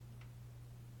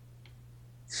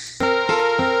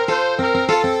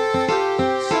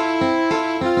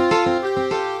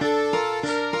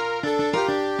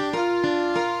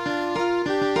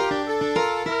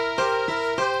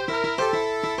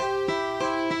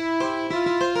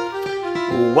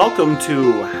Welcome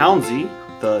to Houndsy,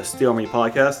 the Steel Army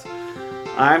podcast.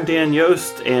 I'm Dan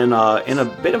Yost, and in a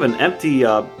bit of an empty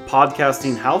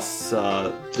podcasting house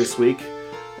this week.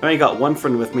 I only got one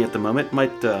friend with me at the moment.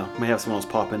 Might have someone else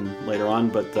pop in later on,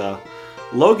 but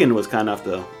Logan was kind enough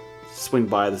to swing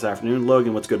by this afternoon.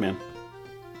 Logan, what's good, man?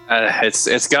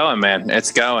 It's going, man.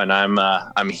 It's going.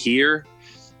 I'm here.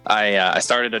 I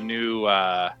started a new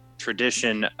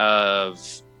tradition of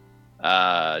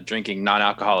drinking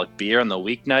non-alcoholic beer on the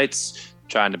weeknights,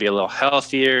 trying to be a little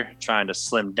healthier, trying to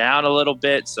slim down a little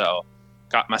bit. So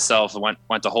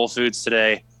went to Whole Foods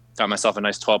today, got myself a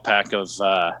nice 12-pack of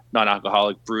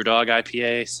non-alcoholic Brewdog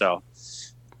IPA. So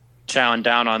chowing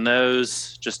down on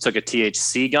those. Just took a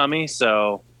THC gummy,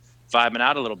 so vibing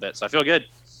out a little bit. So I feel good.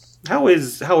 How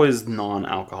is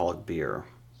non-alcoholic beer?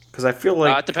 Because I feel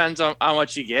like It depends on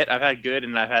what you get. I've had good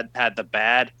and I've had the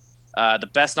bad. The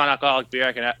best non-alcoholic beer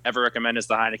I can ever recommend is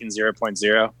the Heineken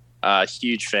 0.0.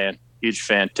 Huge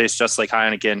fan. Tastes just like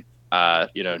Heineken.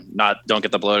 Don't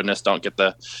get the bloatedness, don't get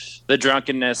the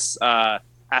drunkenness.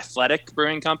 Athletic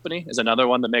Brewing Company is another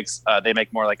one that makes. They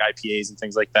make more like IPAs and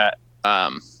things like that.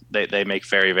 They make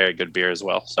very, very good beer as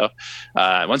well. So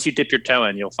once you dip your toe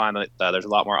in, you'll find that there's a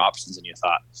lot more options than you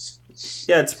thought.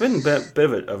 Yeah, it's been a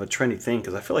bit of a trendy thing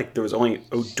because I feel like there was only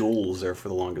O'Doul's there for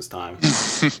the longest time.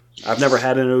 I've never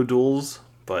had an O'Doul's,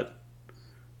 but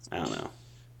I don't know.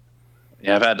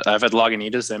 Yeah, I've had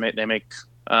Lagunitas. They make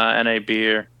NA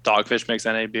beer. Dogfish makes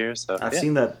NA beer. So I've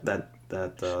seen that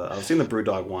I've seen the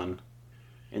BrewDog one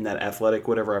in that Athletic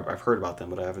whatever. I've heard about them,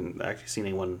 but I haven't actually seen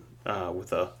anyone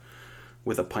with a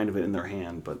pint of it in their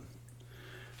hand. But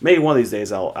maybe one of these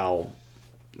days I'll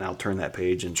turn that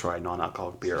page and try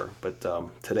non-alcoholic beer. But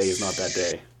today is not that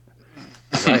day.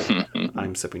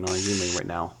 I'm sipping on a Yuengling right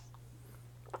now.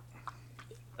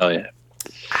 Oh yeah.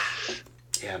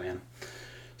 Yeah, man.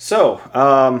 So,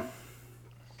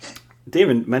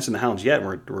 David mentioned the Hounds yet.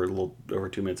 We're a little over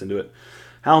 2 minutes into it.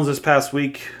 Hounds this past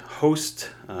week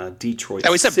host Detroit.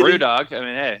 Yeah, we said City. BrewDog. I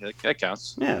mean, hey, that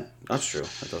counts. Yeah, that's true.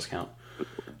 That does count.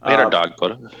 We had our dog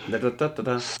quota.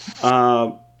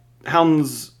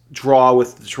 Hounds draw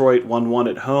with Detroit 1-1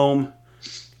 at home.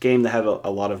 Game that had a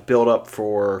lot of build-up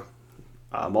for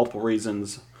multiple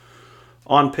reasons.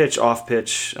 On pitch, off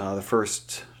pitch. The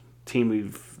first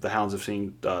team the Hounds have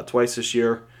seen twice this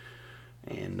year.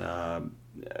 And I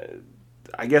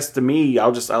guess to me,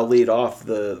 I'll lead off.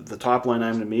 The top line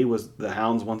item to me was the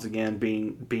Hounds once again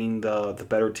being the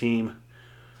better team,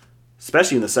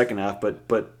 especially in the second half.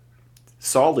 But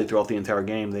solidly throughout the entire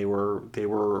game, they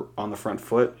were on the front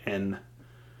foot and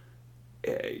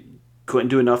couldn't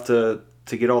do enough to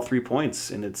get all 3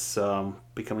 points. And it's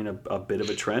becoming a bit of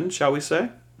a trend, shall we say?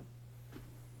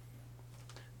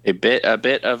 A bit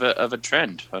of a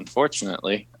trend,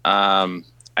 unfortunately.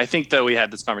 I think that we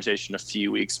had this conversation a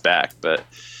few weeks back, but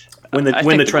when the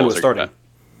trend was starting.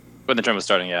 When the trend was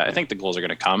starting, yeah, I think the goals are going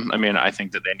to come. I mean, I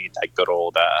think that they need that good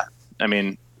old.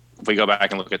 If we go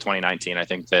back and look at 2019, I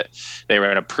think that they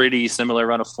were in a pretty similar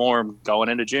run of form going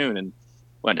into June and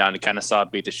went down to Kennesaw,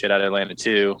 beat the shit out of Atlanta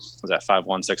 2. Was that 5-1,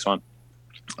 6-1?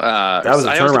 That was a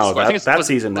turnaround. That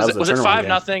season, that was a turnaround.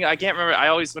 Was it 5-0? I can't remember.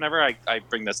 Whenever I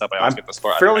bring this up, I always get the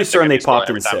score. Fairly certain they popped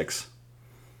in 6.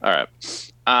 All right.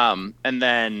 And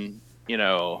then,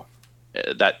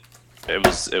 that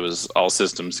it was all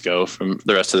systems go from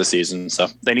the rest of the season. So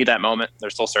they need that moment. They're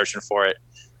still searching for it.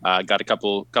 Got a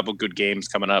couple good games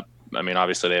coming up. I mean,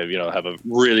 obviously they have a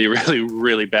really, really,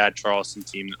 really bad Charleston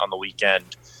team on the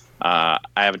weekend. I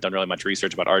haven't done really much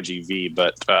research about RGV,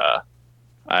 but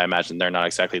I imagine they're not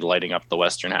exactly lighting up the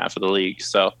western half of the league.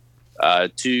 So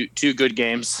two good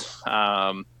games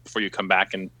before you come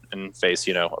back and face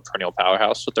a perennial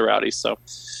powerhouse with the Rowdies. So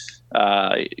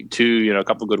a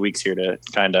couple good weeks here to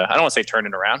kind of, I don't want to say turn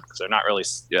it around because they're not really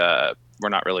we're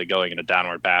not really going in a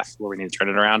downward path where we need to turn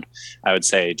it around. I would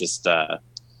say just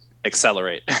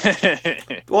accelerate.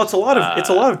 Well, it's a lot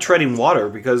of treading water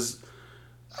because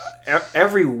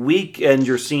every weekend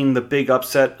you're seeing the big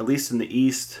upset, at least in the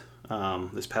East.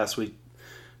 This past week,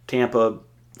 Tampa,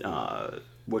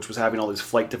 which was having all these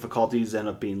flight difficulties,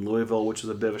 ended up being Louisville, which was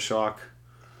a bit of a shock.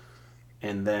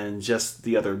 And then just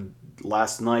the other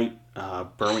last night,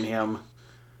 Birmingham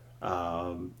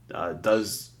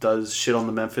does shit on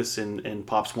the Memphis and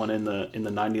pops one in the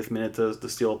 90th minute to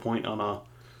steal a point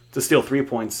to steal 3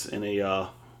 points in a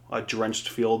drenched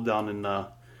field down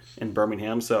in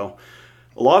Birmingham. So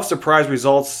a lot of surprise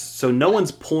results. So no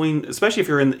one's pulling, especially if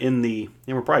you're in the.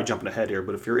 And we're probably jumping ahead here,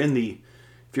 but if you're in the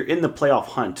playoff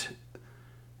hunt,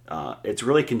 it's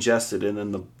really congested. And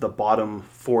then the bottom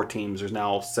 4 teams, there's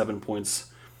now 7 points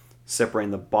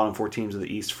separating the bottom 4 teams of the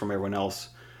East from everyone else.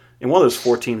 And one of those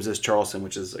 4 teams is Charleston,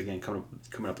 which is again coming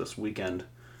up this weekend.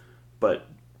 But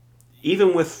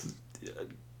even with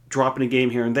dropping a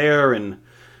game here and there and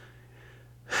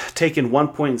taking 1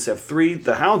 point instead of 3,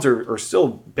 the Hounds are still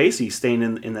basically staying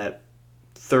in that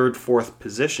 3rd, 4th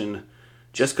position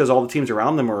just because all the teams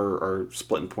around them are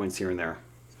splitting points here and there.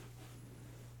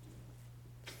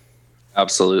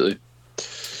 Absolutely.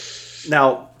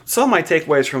 Now, some of my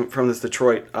takeaways from this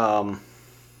Detroit,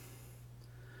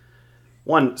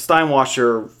 one,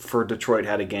 Steinwasser for Detroit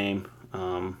had a game.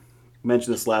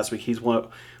 Mentioned this last week. He's one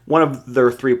of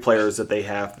their 3 players that they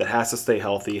have that has to stay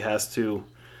healthy, has to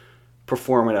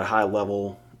perform at a high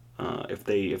level if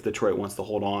Detroit wants to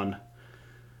hold on.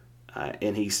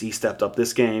 And he stepped up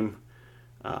this game.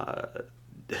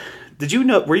 Did you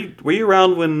know? Were you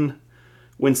around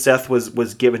when Seth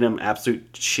was giving him absolute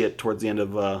shit towards the end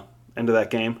of that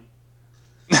game?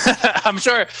 I'm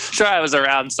sure I was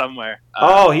around somewhere.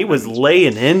 He was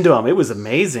laying into him. It was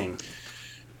amazing.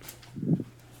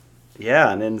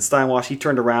 Yeah, and then Steinwash, he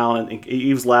turned around and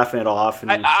he was laughing it off.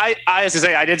 And I was gonna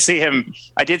say I did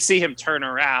see him turn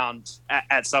around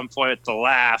at some point to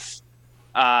laugh.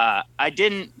 I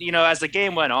didn't, as the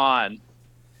game went on,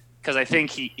 because I think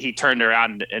he turned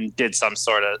around and did some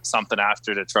sort of something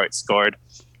after Detroit scored,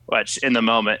 which in the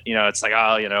moment, it's like,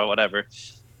 whatever,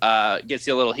 gets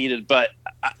you a little heated. But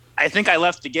I think I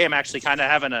left the game actually kind of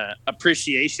having an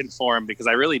appreciation for him because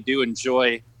I really do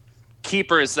enjoy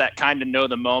keepers that kind of know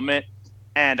the moment.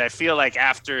 And I feel like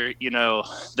after,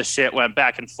 the shit went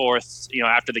back and forth,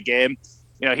 after the game,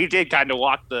 he did kind of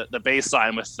walk the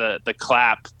baseline with the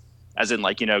clap, as in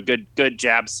like, good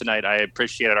jabs tonight. I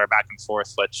appreciated our back and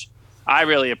forth, which I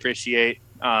really appreciate.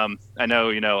 I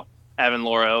know, Evan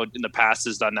Lauro in the past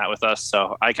has done that with us.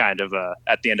 So I kind of,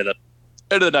 at the end of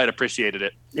the night, appreciated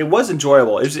it. It was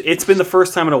enjoyable. It's been the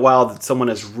first time in a while that someone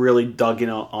has really dug in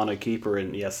on a keeper.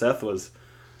 And yeah, Seth was,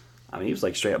 he was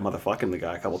like straight up motherfucking the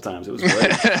guy a couple times. It was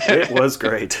great. It was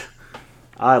great.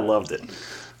 I loved it.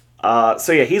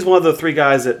 So yeah, he's one of the 3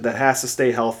 guys that has to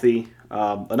stay healthy.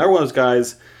 Another one of those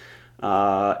guys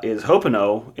is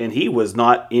Hopino, and he was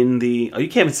not in the. You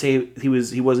can't even say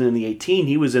he wasn't in the 18.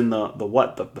 He was in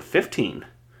the 15,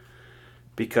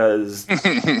 because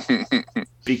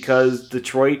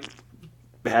Detroit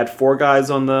had 4 guys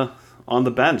on the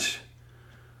bench,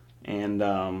 and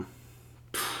I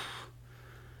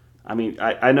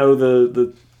know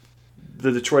the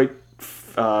Detroit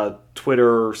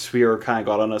Twitter sphere kind of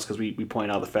got on us because we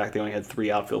pointed out the fact they only had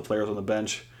 3 outfield players on the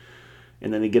bench.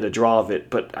 And then they get a draw of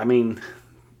it. But,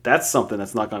 that's something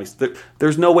that's not going to be...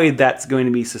 There's no way that's going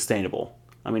to be sustainable.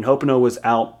 Hopino was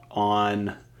out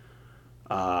on...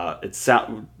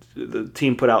 the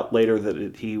team put out later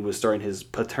that he was starting his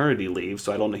paternity leave,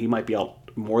 so I don't know. He might be out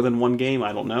more than 1 game.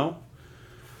 I don't know.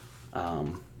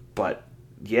 But,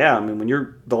 yeah, when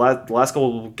you're... The last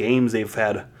couple of games, they've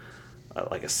had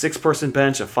like a 6-person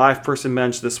bench, a 5-person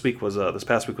bench. This past week was a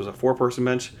 4-person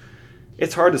bench.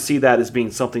 It's hard to see that as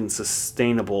being something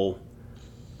sustainable.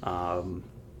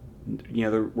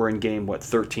 We're in game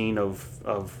 13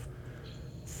 of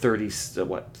 30,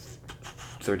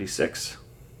 36,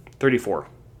 34.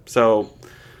 So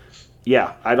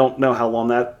yeah, I don't know how long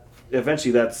that.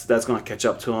 Eventually, that's going to catch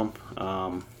up to him.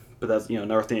 But that's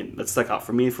another thing that stuck out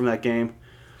for me from that game.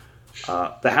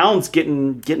 The Hounds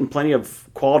getting plenty of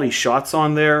quality shots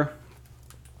on there.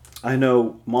 I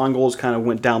know Mongols kind of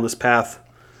went down this path.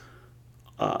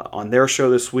 On their show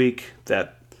this week,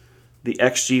 that the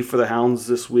XG for the Hounds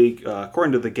this week,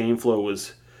 according to the Game Flow,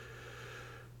 was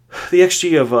the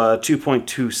XG of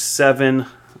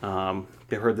 2.27.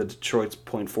 They heard the Detroit's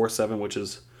 0.47, which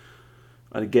is,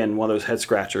 again, one of those head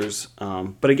scratchers.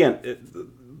 But again,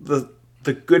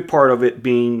 the good part of it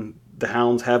being the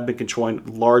Hounds have been controlling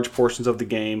large portions of the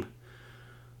game.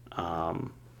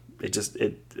 You're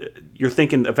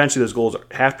thinking eventually those goals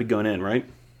have to be going in, right?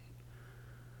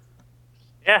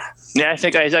 Yeah. I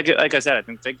think like I said, I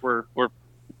think we're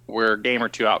a game or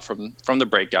 2 out from the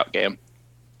breakout game,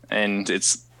 and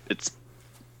it's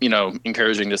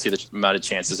encouraging to see the amount of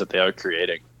chances that they are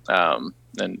creating. And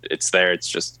it's there. It's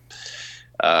just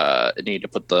need to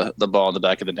put the ball in the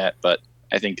back of the net, but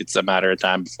I think it's a matter of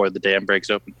time before the dam breaks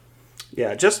open.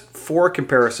 Yeah, just for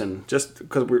comparison, just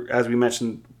because as we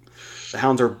mentioned, the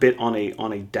Hounds are a bit on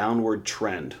a downward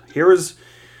trend. Here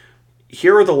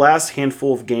are the last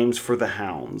handful of games for the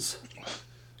Hounds,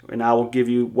 and I will give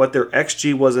you what their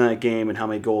XG was in that game and how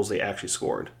many goals they actually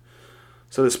scored.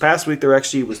 So this past week, their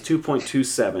XG was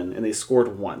 2.27, and they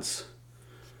scored once.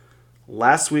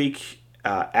 Last week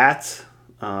at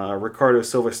Ricardo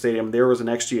Silva Stadium, there was an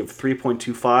XG of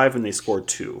 3.25, and they scored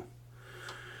 2.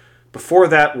 Before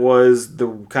that was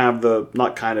the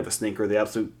not kind of a sneaker, the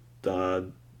absolute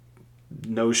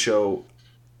no show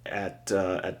at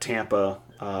Tampa.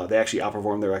 They actually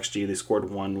outperformed their XG. They scored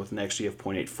one with an XG of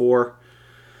 0.84.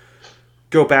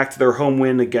 Go back to their home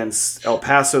win against El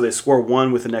Paso. They score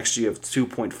one with an XG of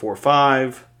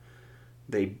 2.45.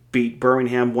 They beat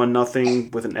Birmingham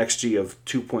 1-0 with an XG of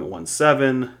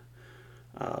 2.17.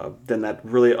 Then that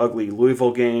really ugly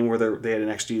Louisville game where they had an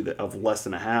XG of less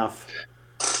than a half.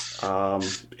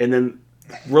 And then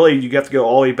really you have to go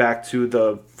all the way back to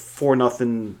the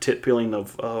 4-0 tit peeling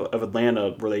of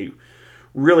Atlanta, where they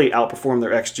really outperformed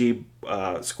their XG,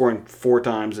 scoring 4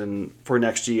 times and for an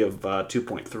XG of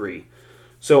 2.3.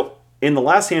 So in the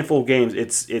last handful of games,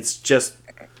 it's just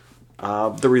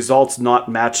the results not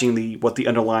matching what the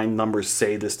underlying numbers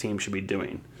say this team should be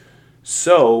doing.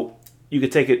 So you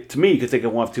could take it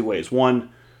one of two ways.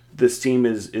 One, this team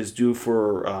is due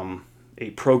for a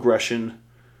progression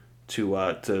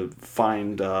to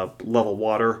find level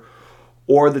water,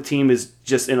 or the team is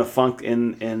just in a funk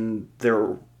and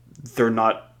they're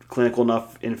not clinical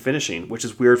enough in finishing, which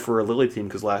is weird for a Lily team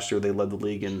because last year they led the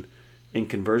league in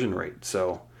conversion rate.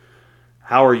 So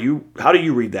how do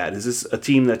you read that? Is this a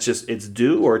team that's just it's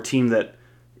due, or a team that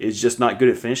is just not good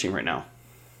at finishing right now,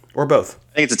 or both?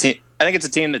 I think it's a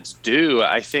team that's due.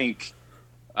 I think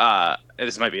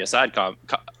this might be a side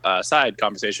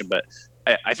conversation, but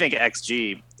I think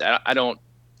XG. I don't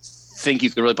think you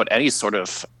can really put any sort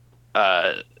of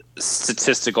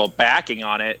statistical backing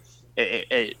on it.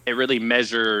 It really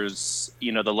measures,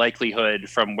 the likelihood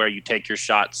from where you take your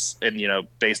shots, and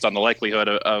based on the likelihood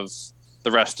of the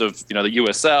rest of the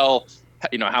USL,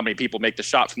 how many people make the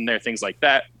shot from there, things like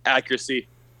that, accuracy.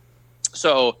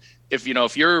 So if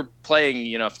you're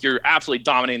playing, if you're absolutely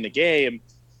dominating the game,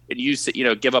 and you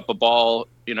give up a ball,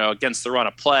 against the run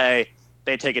of play,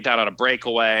 they take it down on a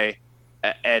breakaway,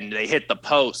 and they hit the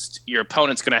post, your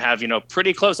opponent's going to have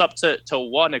pretty close up to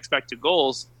 1 expected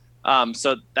goals.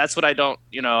 So that's what I don't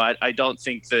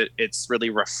think that it's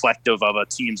really reflective of a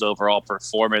team's overall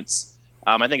performance.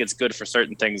 I think it's good for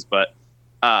certain things, but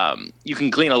you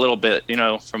can glean a little bit,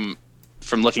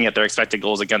 from looking at their expected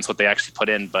goals against what they actually put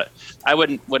in. But I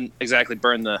wouldn't exactly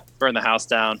burn the house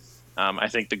down. I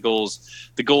think the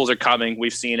goals are coming.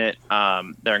 We've seen it.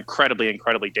 They're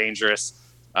incredibly dangerous.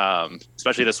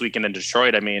 Especially this weekend in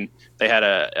Detroit. I mean, they had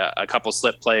a couple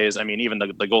slip plays. I mean, even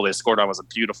the goal they scored on was a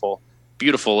beautiful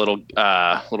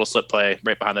little slip play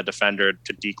right behind the defender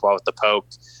to Dequa with the poke.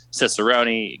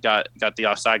 Cicerone got the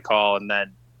offside call, and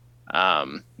then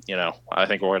I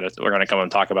think we're gonna come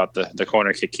and talk about the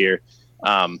corner kick here.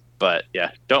 But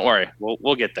yeah, don't worry,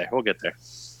 we'll get there.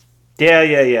 Yeah.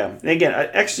 And again,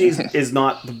 XG is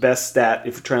not the best stat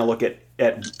if you're trying to look at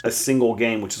a single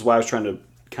game, which is why I was trying to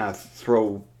kind of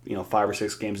throw 5 or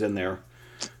 6 games in there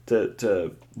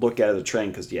to look at the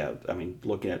trend, because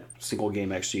looking at single game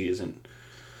XG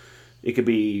it could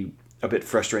be a bit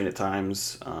frustrating at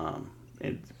times.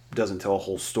 It doesn't tell a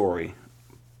whole story,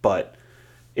 but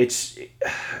it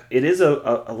is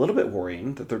a little bit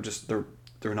worrying that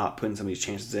they're not putting some of these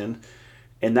chances in,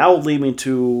 and that will lead me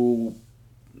to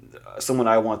someone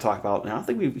I want to talk about. And I don't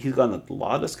think he's gotten a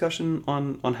lot of discussion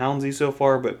on Houndsy so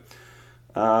far, but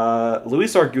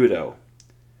Luis Argudo.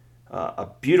 A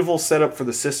beautiful setup for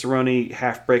the Cicerone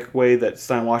half breakaway that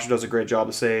Steinwasser does a great job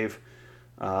to save.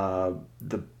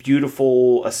 The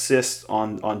beautiful assist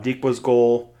on Dequa's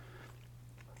goal,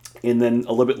 and then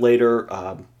a little bit later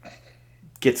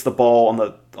gets the ball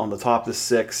on the top of the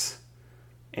 6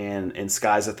 and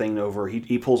skies the thing over.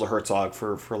 He pulls a Herzog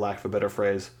for lack of a better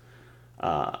phrase.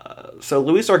 So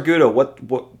Luis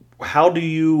Argudo, how do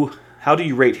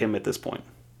you rate him at this point?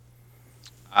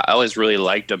 I always really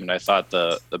liked him, and I thought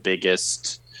the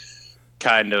biggest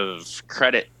kind of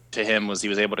credit to him was he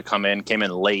was able to came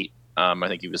in late. I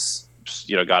think he was,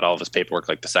 got all of his paperwork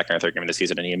like the second or third game of the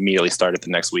season, and he immediately started the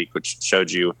next week, which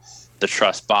showed you the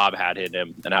trust Bob had in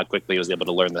him and how quickly he was able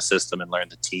to learn the system and learn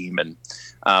the team. And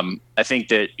I think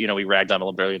that, we ragged on a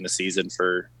little bit early in the season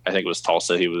for, I think it was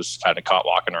Tulsa, he was kind of caught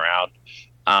walking around.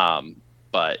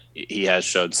 But he has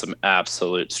showed some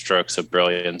absolute strokes of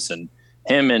brilliance, and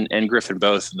him and Griffin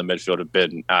both in the midfield have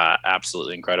been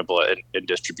absolutely incredible in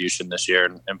distribution this year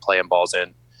and playing balls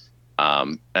in.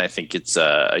 And I think it's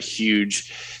a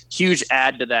huge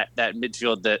add to that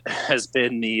midfield that has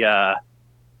been the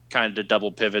kind of the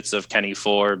double pivots of Kenny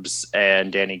Forbes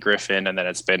and Danny Griffin. And then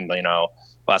it's been,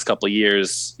 last couple of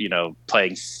years,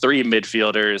 playing 3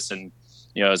 midfielders. And,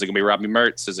 is it going to be Robbie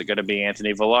Mertz? Is it going to be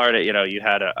Anthony Velarde? You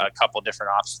had a couple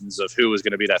different options of who was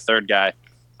going to be that third guy.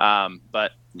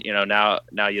 But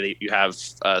now you have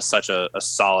such a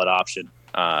solid option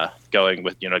going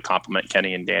with complement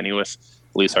Kenny and Danny with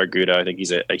Luis Argudo. I think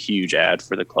he's a huge add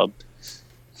for the club.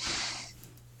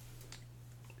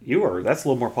 That's a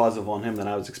little more positive on him than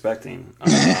I was expecting.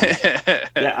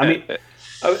 Yeah, I mean,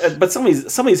 but some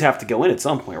of these have to go in at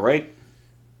some point, right?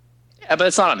 Yeah, but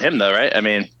it's not on him though, right? I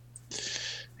mean,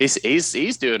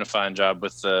 he's doing a fine job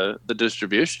with the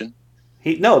distribution.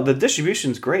 The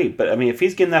distribution's great, but I mean, if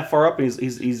he's getting that far up and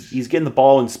he's getting the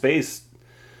ball in space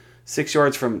 6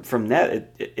 yards from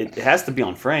net, it has to be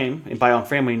on frame. And by on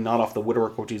frame, I mean not off the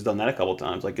woodwork, which he's done that a couple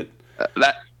times.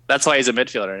 That's why he's a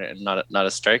midfielder and not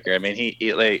a striker. I mean,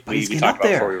 we talked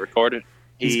about before we recorded.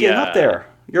 He's getting up there.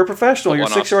 You're a professional. You're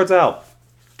 6 yards out.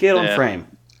 Get on frame.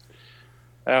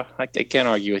 Oh, I can't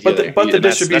argue with you. But the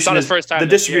distribution that's not his first time. The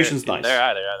distribution's nice. There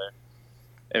either.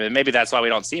 I mean, maybe that's why we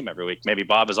don't see him every week. Maybe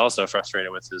Bob is also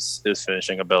frustrated with his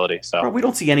finishing ability. So we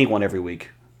don't see anyone every week.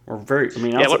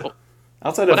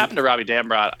 Outside what happened to Robbie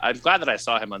Dambrot? I'm glad that I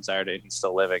saw him on Saturday and he's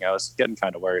still living. I was getting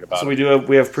kind of worried about him. So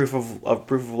we have proof of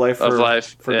life for Robbie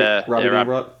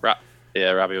Dambrot?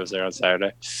 Robbie was there on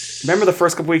Saturday. Remember the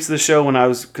first couple weeks of the show when I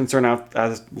was concerned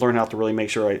I learned how to really make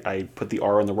sure I put the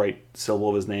R in the right syllable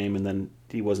of his name, and then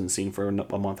he wasn't seen for a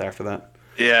month after that?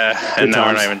 Yeah, Good and now times.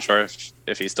 we're not even sure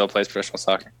if he still plays professional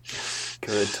soccer.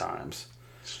 Good times.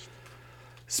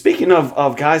 Speaking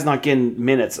of guys not getting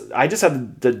minutes, I just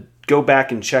had to go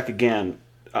back and check again.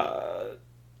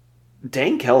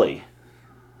 Dane Kelly,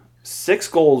 6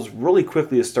 goals really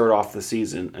quickly to start off the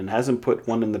season and hasn't put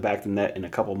one in the back of the net in a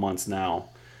couple months now.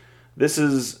 This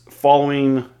is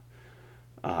following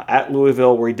at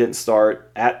Louisville where he didn't start,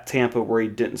 at Tampa where he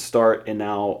didn't start, and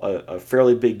now a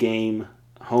fairly big game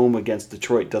home against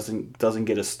Detroit doesn't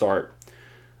get a start.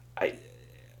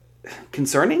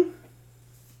 Concerning?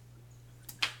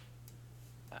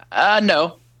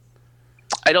 No.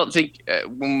 I don't think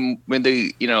when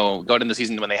they going into the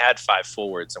season when they had 5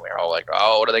 forwards and we were all like,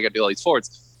 oh, what are they going to do all these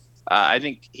forwards? I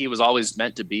think he was always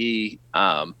meant to be,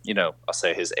 I'll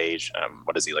say his age.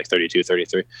 What is he, like 32,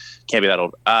 33? Can't be that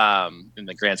old in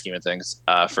the grand scheme of things.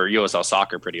 For USL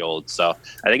soccer, pretty old. So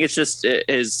I think it's just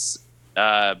his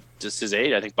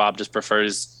age. I think Bob just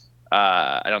prefers.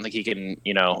 I don't think he can,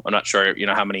 I'm not sure,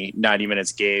 how many 90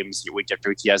 minutes games week after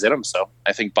week he has in him. So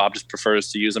I think Bob just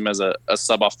prefers to use him as a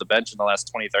sub off the bench in the last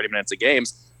 20, 30 minutes of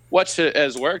games, which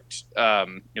has worked. He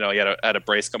had a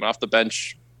brace coming off the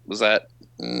bench. Was that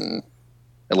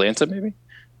Atlanta maybe?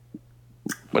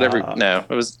 Whatever. No,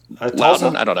 it was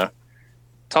Loudon. I don't know.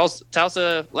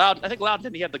 Tulsa, Loudon. I think Loudon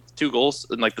didn't. He had 2 goals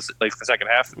in the second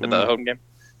half in the home game.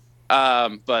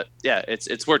 But yeah,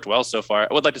 it's worked well so far.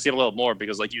 I would like to see it a little more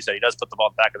because, like you said, he does put the ball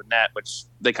in the back of the net, which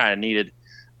they kind of needed.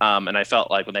 And I felt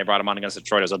like when they brought him on against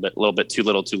Detroit, it was a little bit too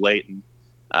little, too late, and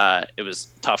it was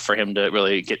tough for him to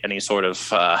really get any sort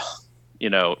of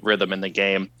rhythm in the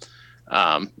game.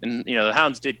 And the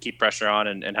Hounds did keep pressure on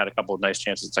and had a couple of nice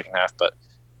chances in the second half, but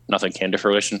nothing came to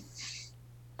fruition.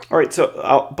 All right,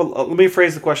 so but let me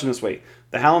phrase the question this way: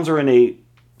 the Hounds are in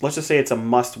let's just say it's a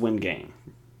must-win game.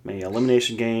 Maybe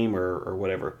elimination game or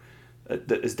whatever.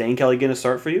 Is Dane Kelly going to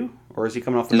start for you, or is he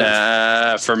coming off the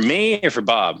bench? For me or for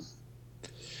Bob?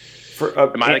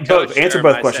 Answer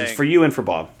both questions for you and for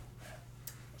Bob.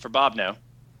 For Bob, no.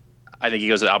 I think he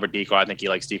goes with Albert Dequa. I think he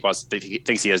likes Dequa's. He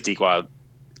thinks he has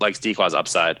likes Dequa's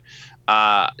upside.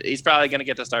 He's probably going to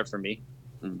get the start for me.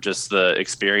 Just the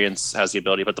experience, has the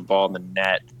ability to put the ball in the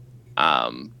net.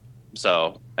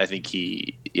 So I think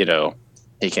he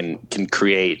can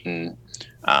create and.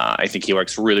 I think he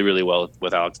works really, really well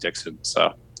with Alex Dixon.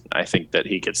 So I think that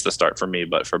he gets the start for me.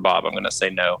 But for Bob, I'm going to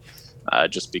say no,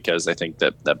 just because I think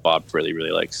that Bob really, really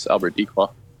likes Albert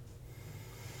Dequa.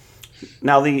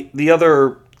 Now, the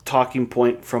other talking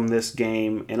point from this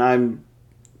game, and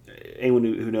anyone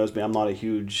who knows me, I'm not a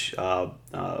huge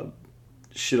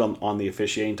shit on the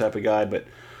officiating type of guy, but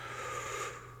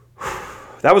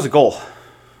that was a goal.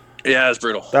 Yeah, it was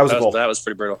brutal. That was a goal. That was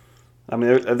pretty brutal. I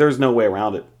mean, there's no way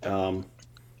around it.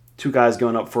 2 guys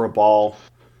going up for a ball.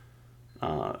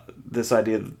 This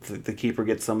idea that the keeper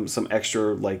gets some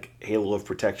extra halo of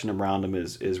protection around him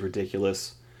is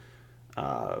ridiculous.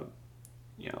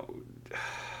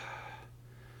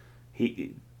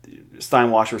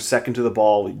 Steinwasser second to the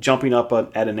ball, jumping up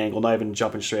at an angle, not even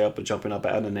jumping straight up, but jumping up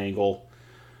at an angle,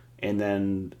 and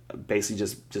then basically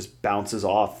just bounces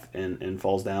off and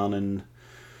falls down and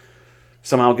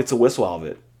somehow gets a whistle out of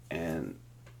it. And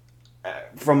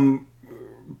from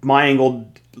my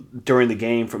angle during the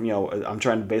game, I'm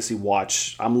trying to basically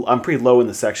watch. I'm pretty low in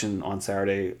the section on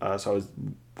Saturday, so I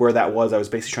was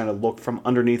basically trying to look from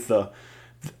underneath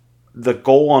the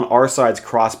goal on our side's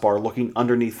crossbar, looking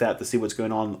underneath that to see what's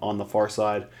going on the far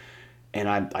side. and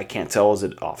I can't tell, is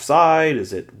it offside,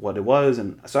 is it what it was,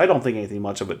 and so I don't think anything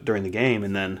much of it during the game,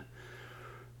 and then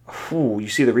you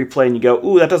see the replay and you go,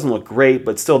 ooh, that doesn't look great,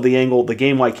 but still the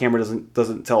game wide camera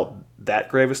doesn't tell that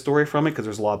great of a story from it because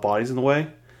there's a lot of bodies in the way,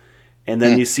 and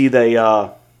then you see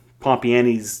the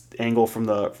Pompiani's angle from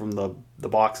the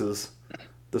boxes,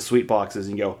 the sweet boxes,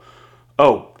 and you go,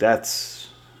 oh, that's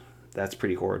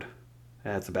pretty horrid.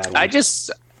 That's a bad one.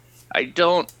 I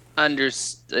don't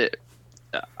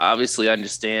obviously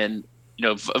understand.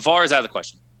 VAR is out of the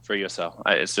question for USL.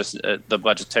 It's just the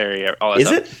budgetary. All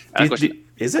that stuff.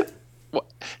 Is it?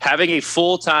 Having a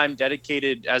full-time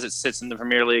dedicated, as it sits in the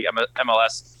Premier League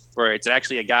MLS, where it's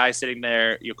actually a guy sitting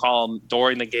there, you call him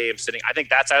during the game sitting. I think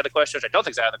that's out of the question, which I don't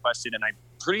think is out of the question. And I'm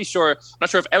not sure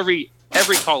if every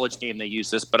college game they use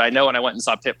this, but I know when I went and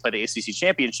saw Pitt play the ACC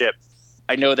Championship,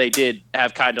 I know they did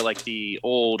have kind of like the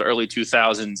old early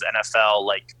 2000s NFL,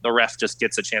 like the ref just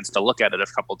gets a chance to look at it a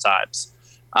couple times,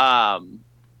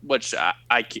 which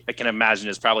I can imagine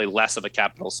is probably less of a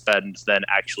capital spend than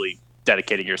actually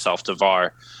dedicating yourself to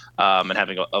VAR and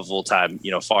having a full-time,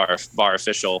 VAR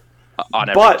official on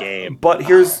every game. But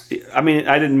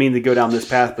I didn't mean to go down this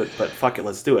path, but fuck it,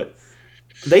 let's do it.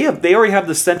 They already have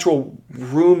the central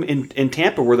room in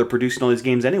Tampa where they're producing all these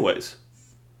games anyways.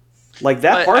 Like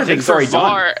that part of it's already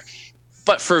done.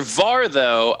 But for VAR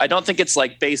though, I don't think it's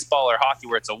like baseball or hockey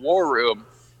where it's a war room.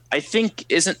 I think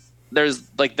there's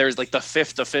the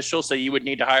fifth official, so you would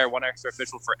need to hire one extra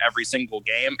official for every single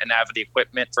game and have the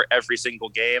equipment for every single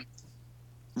game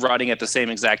running at the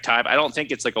same exact time. I don't think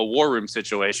it's like a war room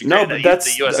situation. No, but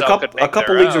that's the USL a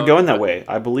couple leagues are going that way.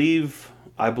 I believe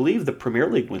the Premier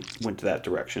League went to that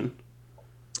direction.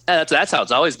 That's how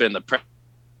it's always been.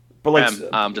 But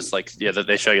that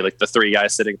they show you like the three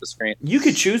guys sitting at the screen. You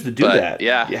could choose to do that.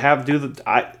 Yeah, you have to do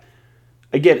the.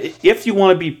 Again, if you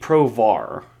want to be pro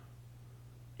VAR,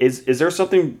 is there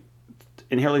something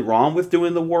inherently wrong with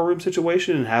doing the war room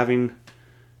situation and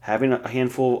having a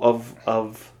handful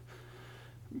of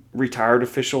retired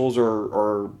officials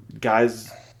or guys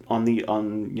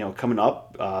coming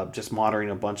up just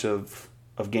monitoring a bunch of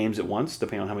games at once,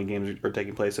 depending on how many games are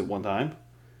taking place at one time,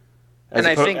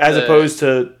 as opposed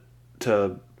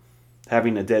to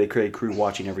having a dedicated crew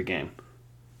watching every game?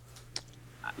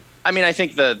 I mean, I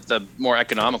think the more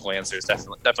economical answer is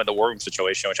definitely the war room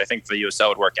situation, which I think for the USL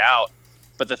would work out.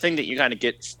 But the thing that you kind of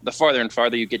get, the farther and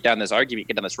farther you get down this argument,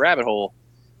 get down this rabbit hole,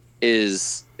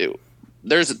 is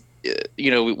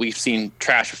we've seen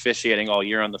trash officiating all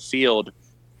year on the field.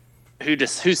 Who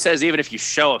says even if you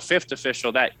show a fifth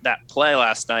official that play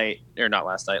last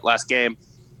game,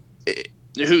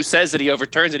 who says that he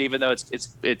overturns it, even though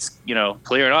it's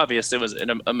clear and obvious it was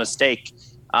a mistake,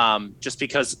 just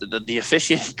because the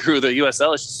officiating crew of the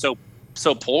USL is just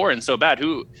so poor and so bad.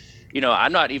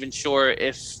 I'm not even sure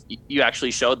if you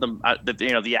actually showed them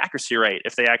the accuracy rate,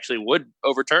 if they actually would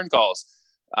overturn calls.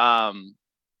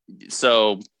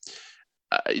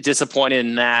 Disappointed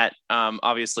in that.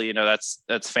 Obviously,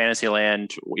 that's fantasy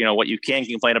land. What you can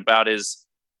complain about is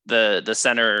the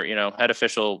center, head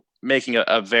official making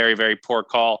a very, very poor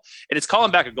call. And it's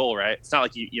calling back a goal, right? It's not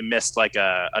like you missed like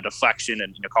a deflection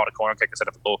and called a corner kick instead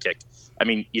of a goal kick. I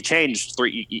mean, you changed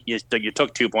three. You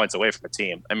took 2 points away from the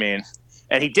team. I mean,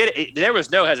 and he did it. There was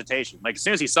no hesitation. Like as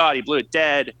soon as he saw it, he blew it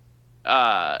dead.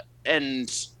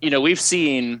 We've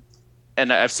seen.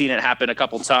 And I've seen it happen a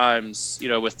couple times,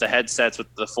 with the headsets,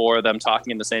 with the four of them talking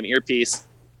in the same earpiece.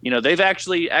 They've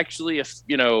actually,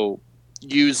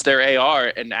 used their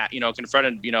AR and,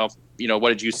 confronted, what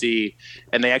did you see?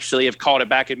 And they actually have called it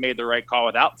back and made the right call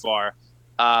without VAR.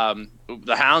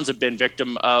 The Hounds have been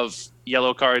victim of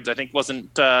yellow cards. I think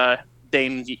wasn't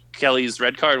Dane Kelly's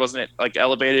red card, wasn't it like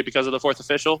elevated because of the fourth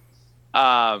official?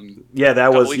 That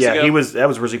was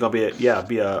originally going to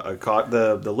be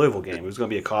the Louisville game. It was going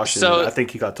to be a caution. So, I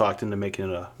think he got talked into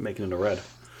making it a red.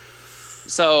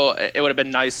 So it would have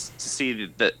been nice to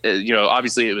see that.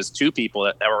 Obviously it was two people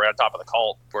that were on top of the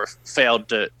call failed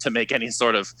to make any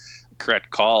sort of correct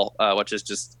call, which is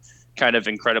just kind of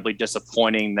incredibly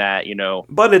disappointing. That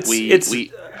But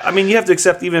I mean, you have to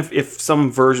accept even if some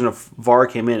version of VAR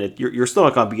came in, you're still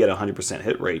not going to be at 100%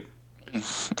 hit rate.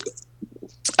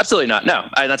 Absolutely not. No,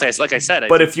 that's like I said.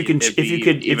 But if you could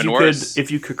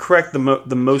correct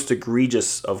the most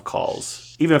egregious of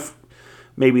calls, even if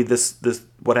maybe this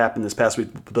what happened this past week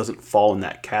doesn't fall in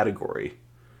that category.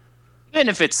 And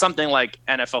if it's something like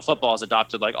NFL football has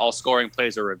adopted, like all scoring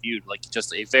plays are reviewed, like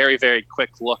just a very, very quick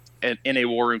look in a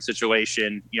war room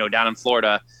situation, down in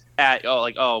Florida at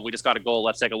we just got a goal,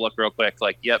 let's take a look real quick.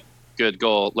 Like, yep, good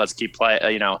goal, let's keep playing.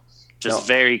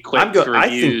 Very quick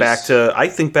reviews. I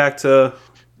think back to.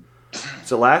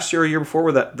 So last year or year before,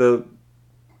 where the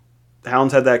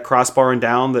Hounds had that crossbar and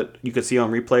down that you could see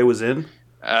on replay was in.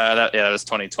 That was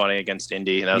 2020 against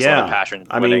Indy. That was Yeah. a lot of passion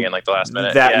I winning mean, in like the last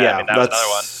minute. that- I yeah, mean, that was another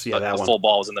one. that's- yeah, that the one. full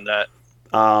ball was in the net.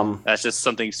 That's just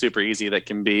something super easy that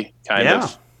can be kind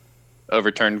of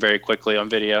overturned very quickly on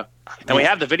video. And we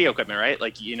have the video equipment, right?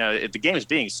 Like, the game is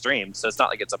being streamed, so it's not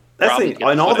like it's a That's problem. the thing.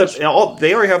 And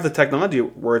they already have the technology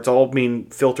where it's all being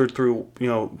filtered through,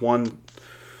 one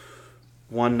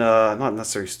not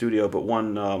necessarily studio, but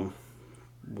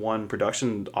one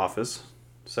production office.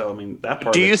 So I mean that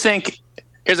part. Do you think?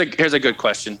 Here's a good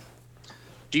question.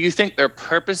 Do you think they're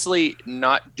purposely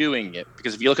not doing it?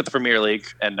 Because if you look at the Premier League,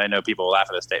 and I know people will laugh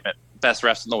at this statement, best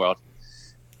refs in the world.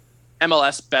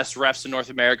 MLS, best refs in North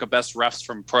America, best refs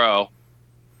from pro.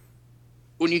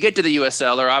 When you get to the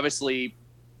USL, they're obviously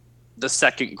the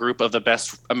second group of the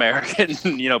best American,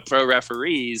 pro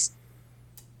referees.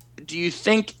 Do you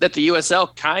think that the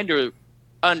USL kind of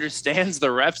understands the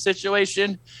ref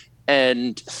situation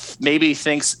and maybe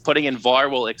thinks putting in VAR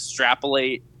will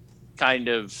extrapolate kind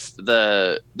of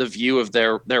the view of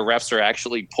their refs are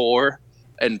actually poor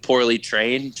and poorly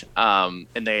trained, and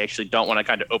they actually don't want to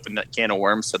kind of open that can of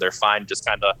worms, so they're fine just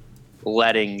kind of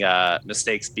letting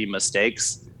mistakes be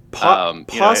mistakes.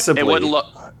 Possibly. It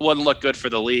wouldn't look good for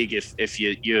the league if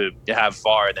you have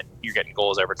VAR and then you're getting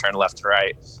goals overturned left to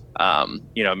right.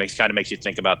 It makes you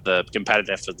think about the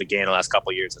competitiveness of the game the last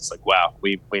couple of years. It's like, wow,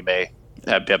 we may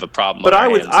have a problem. But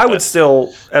I would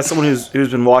still, as someone who's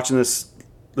been watching this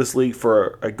league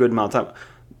for a good amount of time,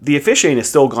 the officiating has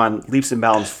still gone leaps and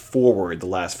bounds forward the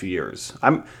last few years.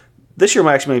 This year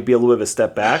might actually be a little bit of a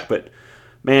step back, but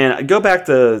man, go back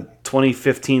to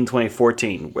 2015,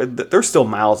 2014. They're still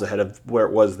miles ahead of where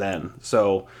it was then.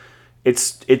 So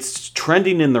it's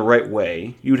trending in the right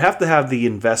way. You'd have to have the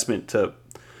investment to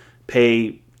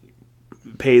pay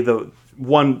the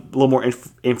one little more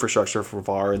infrastructure for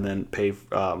VAR, and then pay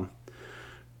to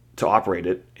operate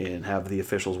it and have the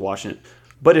officials watching it.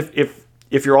 But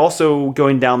if you're also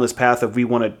going down this path of we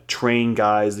want to train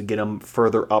guys to get them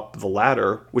further up the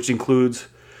ladder, which includes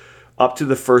up to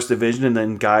the first division, and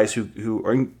then guys who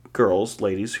are girls,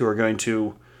 ladies, who are going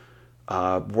to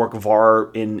work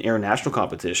VAR in international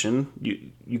competition,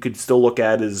 you could still look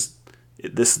at as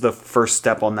this is the first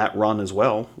step on that run as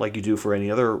well, like you do for any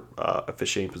other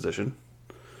officiating position.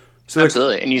 So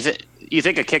absolutely, and you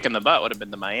think a kick in the butt would have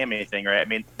been the Miami thing, right? I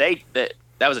mean, that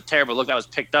was a terrible look. That was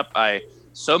picked up by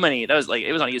so many. That was like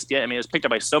it was on ESPN. I mean, it was picked up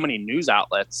by so many news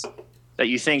outlets that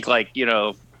you think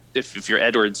if you're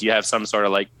Edwards, you have some sort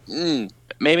of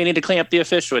maybe need to clean up the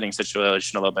officiating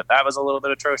situation a little bit. That was a little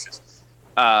bit atrocious.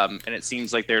 And it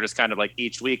seems like they're just kind of like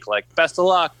each week, like best of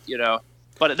luck,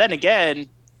 But then again,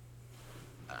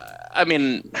 I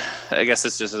mean, I guess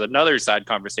this is another side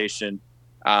conversation.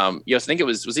 I think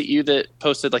was it you that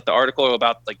posted like the article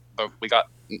about like we got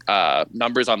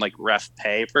numbers on like ref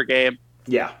pay per game?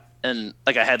 Yeah. And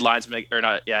like a head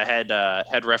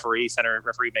referee, center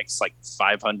referee makes like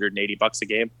 $580 a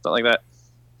game, something like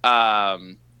that.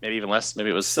 Maybe even less. Maybe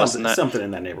it was less than that. Something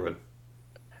in that neighborhood.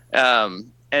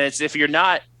 And it's if you're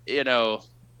not,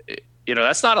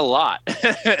 that's not a lot.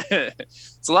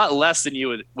 It's a lot less than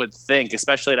you would think,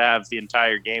 especially to have the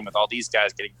entire game with all these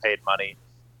guys getting paid money,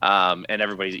 and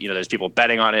everybody, there's people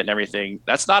betting on it and everything.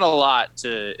 That's not a lot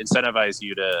to incentivize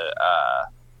you to,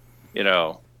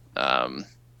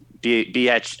 be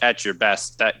at your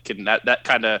best. That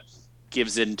kind of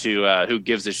gives into who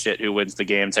gives a shit who wins the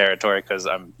game territory, because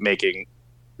I'm making,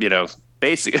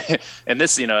 basically, and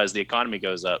this, as the economy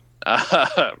goes up,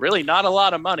 really not a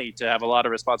lot of money to have a lot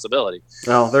of responsibility.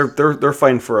 Well, they're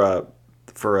fighting for a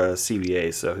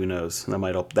CBA, so who knows?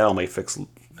 That'll may fix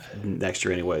next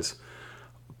year, anyways.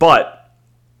 But,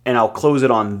 and I'll close it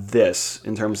on this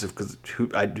in terms of because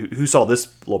who saw this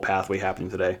little pathway happening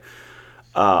today.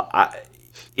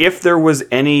 If there was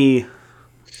any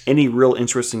real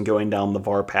interest in going down the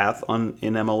VAR path in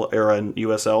ML or in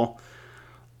USL,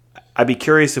 I'd be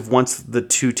curious if once the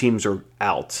two teams are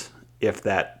out, if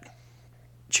that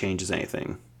changes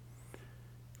anything.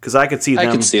 Because I could see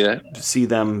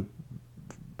them,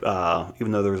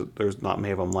 even though there's not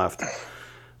many of them left,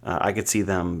 I could see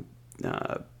them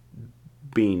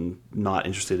being not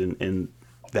interested in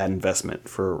that investment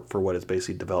for what is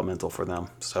basically developmental for them.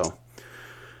 So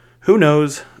who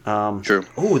knows? True.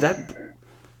 Oh,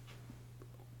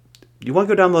 you want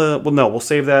to go down the? Well, no, we'll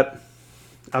save that.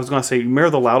 I was going to say, remember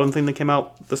the Loudon thing that came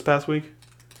out this past week?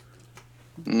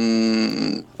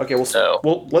 Okay,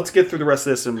 well, let's get through the rest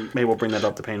of this, and maybe we'll bring that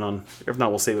up to paint on. If not,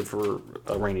 we'll save it for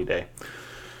a rainy day.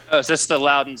 Oh, is this the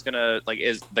Loudon's gonna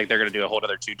they're gonna do a whole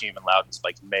other 2-team in Loudon's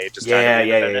May? Just yeah.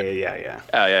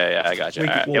 Oh yeah, I got you.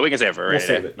 We can save it for a rainy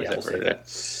day. We'll save it.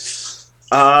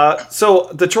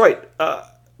 So Detroit,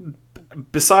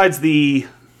 besides the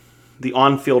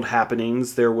on-field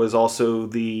happenings, there was also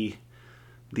the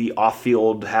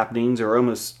off-field happenings, or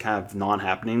almost kind of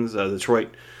non-happenings.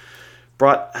 Detroit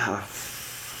brought.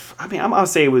 I mean, I'm gonna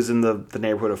say it was in the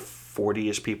neighborhood of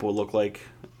 40-ish people. It looked like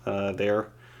there,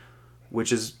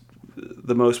 which is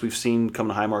the most we've seen come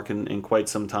to Highmark in quite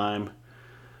some time.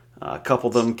 A couple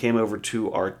of them came over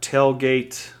to our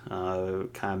tailgate.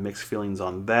 Kind of mixed feelings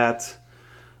on that.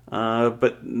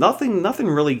 But nothing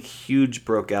really huge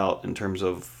broke out in terms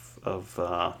of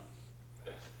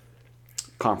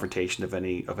confrontation of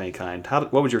any kind.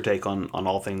 What was your take on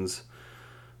all things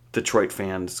Detroit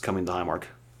fans coming to Highmark?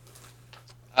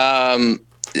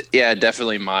 Yeah,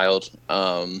 definitely mild.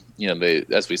 They,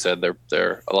 as we said,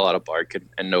 they're a lot of bark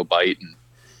and no bite, and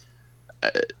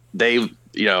they,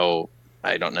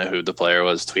 I don't know who the player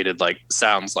was, tweeted like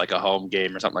sounds like a home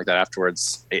game or something like that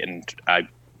afterwards, and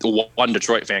one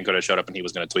Detroit fan could have showed up and he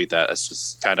was going to tweet that. That's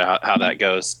just kind of how that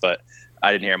goes. But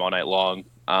I didn't hear him all night long.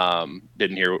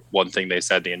 Didn't hear one thing they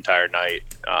said the entire night.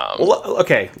 Well,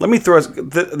 okay, let me throw. I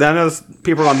know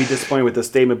people are going to be disappointed with this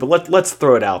statement, but let's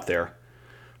throw it out there.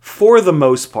 For the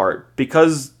most part,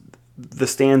 because the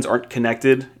stands aren't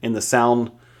connected and the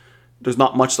sound, there's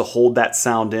not much to hold that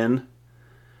sound in.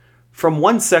 From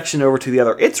one section over to the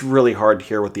other, it's really hard to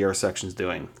hear what the other section's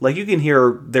doing. Like, you can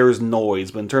hear there's noise,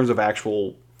 but in terms of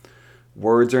actual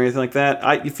words or anything like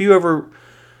that, if you ever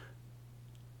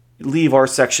leave our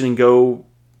section and go,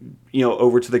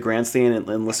 over to the grandstand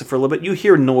and listen for a little bit, you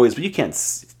hear noise, but you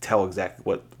can't tell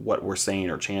exactly what we're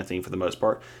saying or chanting for the most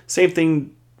part. Same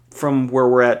thing from where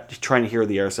we're at, trying to hear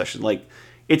the air section. Like,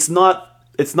 it's not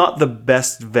the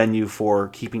best venue for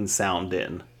keeping sound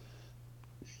in.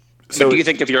 So do you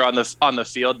think if you're on the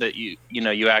field that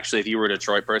you actually, if you were a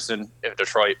Detroit person, if a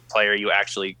Detroit player, you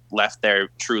actually left there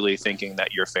truly thinking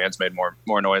that your fans made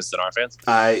more noise than our fans?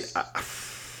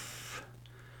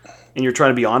 And you're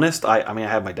trying to be honest. I mean, I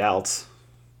have my doubts.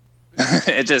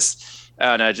 It just, I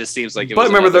don't know. It just seems like it. But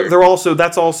remember, they're also,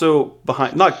 that's also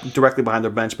behind, not directly behind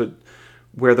their bench, but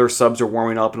where their subs are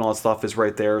warming up and all that stuff is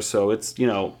right there. So it's,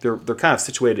 they're kind of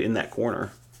situated in that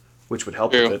corner, which would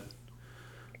help with it.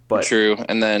 But true.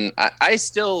 And then I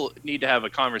still need to have a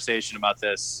conversation about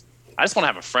this. I just want to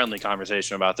have a friendly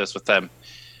conversation about this with them,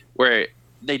 where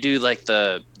they do like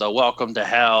the welcome to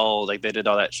hell, like they did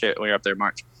all that shit when we were up there in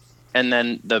March. And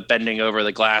then the bending over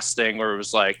the glass thing where it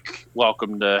was like,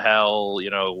 welcome to hell,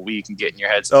 we can get in your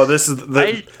heads. Oh, this is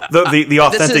the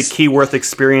authentic Keyworth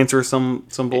experience or some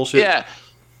bullshit. Yeah.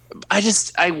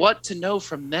 I want to know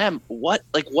from them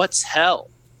what's hell?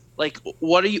 Like,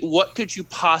 what could you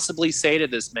possibly say to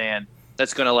this man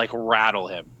that's going to like rattle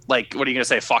him? Like, what are you going to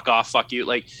say? Fuck off, fuck you.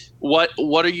 Like, what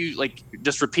are you like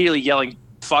just repeatedly yelling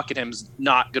fuck at him's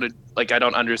not going to, like, I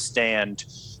don't understand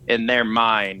in their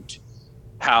mind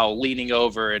how leaning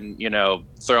over and,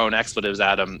 throwing expletives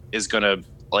at him is going to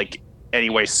like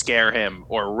anyway scare him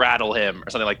or rattle him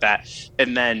or something like that.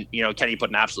 And then, Kenny put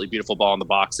an absolutely beautiful ball in the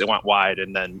box. It went wide,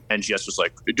 and then NGS was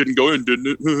like, it didn't go in,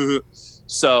 didn't it?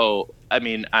 So, I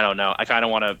mean, I don't know. I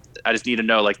just need to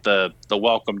know like the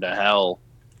welcome to hell.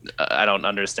 I don't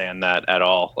understand that at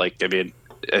all. Like, I mean,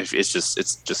 it's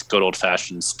just good old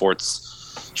fashioned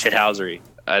sports shithousery.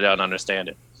 I don't understand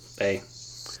it. Hey,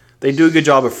 they do a good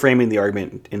job of framing the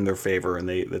argument in their favor, and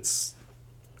it's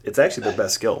actually their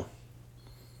best skill.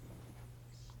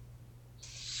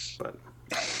 But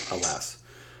alas,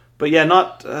 but yeah,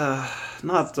 nothing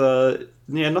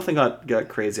got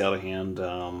crazy out of hand.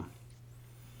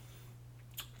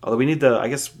 Although we need I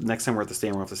guess next time we're at the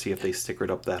stadium, we'll have to see if they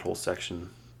stickered up that whole section,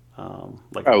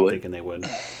 like I'm thinking they would.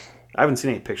 I haven't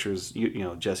seen any pictures.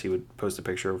 Jesse would post a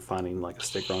picture of finding like a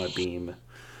sticker on a beam.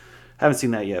 Haven't seen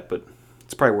that yet, but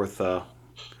it's probably worth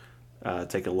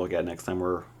taking a look at next time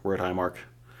we're at Highmark.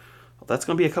 Well, that's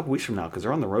going to be a couple weeks from now because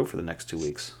they're on the road for the next 2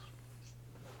 weeks.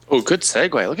 Oh, good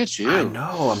segue. Look at you. I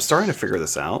know. I'm starting to figure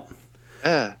this out.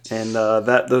 Yeah. And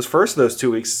those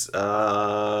 2 weeks,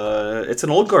 it's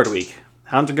an Old Guard week.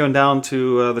 Hounds are going down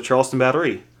to the Charleston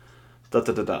Battery.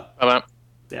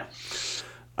 Yeah.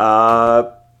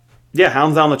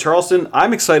 Hounds down to Charleston.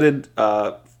 I'm excited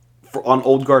on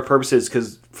Old Guard purposes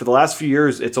because for the last few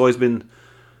years, it's always been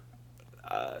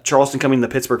Charleston coming to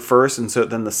Pittsburgh first, and so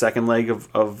then the second leg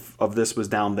of this was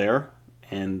down there.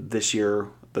 And this year,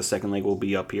 the second leg will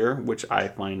be up here, which I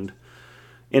find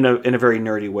in a very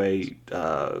nerdy way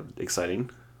exciting.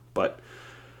 But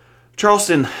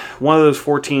Charleston, one of those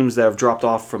 4 teams that have dropped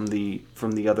off from the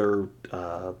other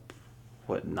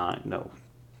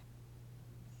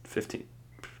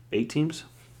 8 teams,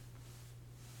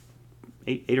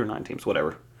 8 or 9 teams,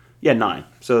 whatever. Yeah, 9.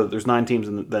 So there's 9 teams,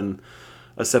 and then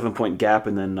a 7-point gap,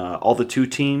 and then all the 2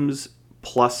 teams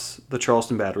plus the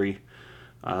Charleston Battery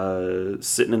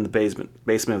sitting in the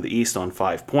basement of the East on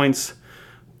 5 points,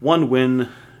 1 win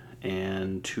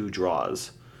and 2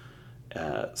 draws.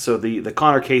 So the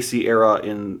Connor Casey era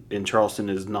in Charleston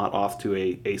is not off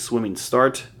to a swimming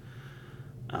start.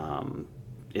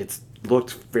 It's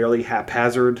looked fairly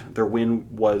haphazard. Their win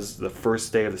was the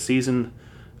first day of the season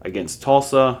against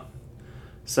Tulsa.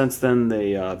 Since then,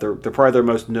 they're probably their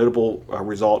most notable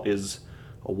result is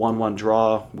a 1-1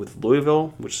 draw with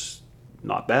Louisville, which is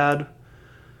not bad.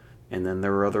 And then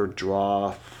their other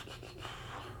draw,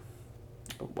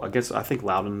 I think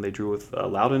Loudoun, they drew with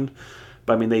Loudoun.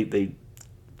 But I mean, they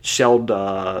shipped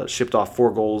off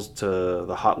 4 goals to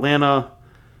the Hotlanta,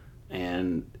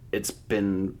 and it's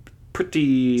been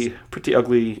pretty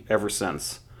ugly ever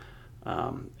since.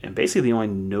 And basically the only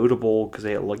notable, because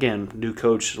they, again, new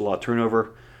coach, a lot of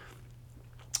turnover,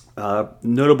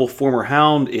 notable former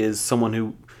Hound is someone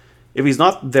who, if he's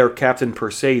not their captain per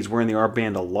se, he's wearing the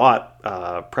armband a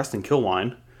lot, Preston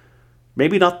Kilwine.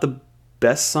 Maybe not the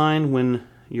best sign when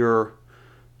your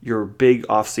big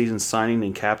off-season signing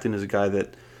and captain is a guy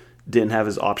that didn't have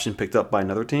his option picked up by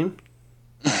another team.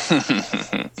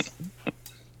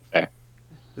 Okay.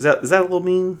 Is that a little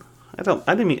mean?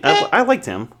 I liked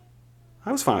him.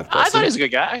 I was fine with Preston. I thought he was a good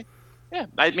guy. Yeah,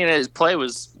 I mean his play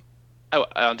was. I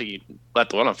don't think he let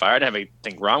the one on fire. I didn't have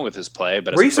anything wrong with his play.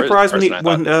 But were you surprised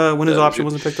when his option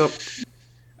wasn't picked up?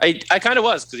 I kind of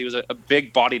was, because he was a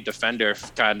big-bodied defender.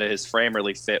 Kind of his frame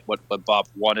really fit what Bob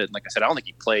wanted. And like I said, I don't think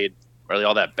he played really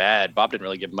all that bad. Bob didn't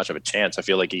really give him much of a chance. I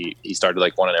feel like he started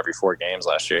like 1 in every 4 games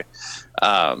last year.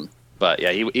 But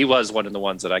yeah, he was one of the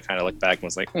ones that I kind of looked back and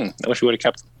was like, I wish we would have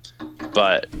kept him.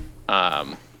 But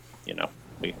we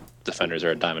defenders are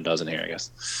a dime a dozen here, I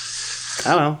guess.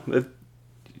 I don't know.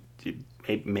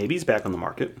 Maybe he's back on the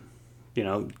market.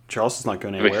 Charleston's not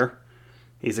going anywhere.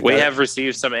 We have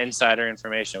received some insider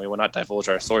information. We will not divulge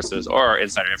our sources or our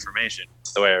insider information.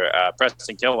 So where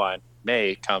Preston Kilwine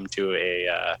may come to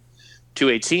a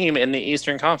team in the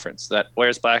Eastern Conference that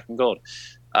wears black and gold.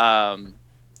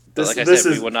 This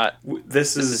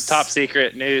is top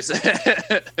secret news.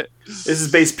 This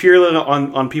is based purely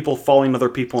on people following other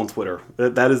people on Twitter.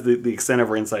 That is the extent of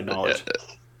our inside knowledge.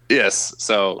 Yes.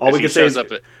 So all we can say is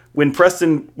when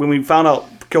we found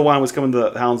out Kilwine was coming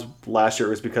to the Hounds last year, it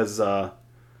was because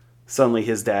suddenly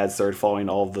his dad started following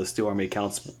all of the Steel Army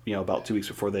accounts, about 2 weeks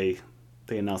before they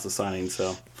announced the signing.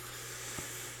 So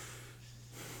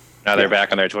now they're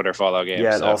back on their Twitter follow game.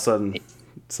 Yeah, so. all of a sudden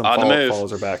some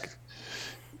follows are back.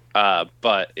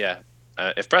 But yeah,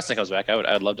 if Preston comes back,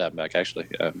 I'd love to have him back. Actually,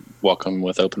 welcome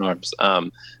with open arms.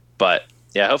 But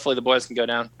yeah, hopefully the boys can go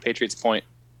down. Patriots Point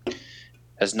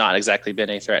has not exactly been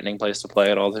a threatening place to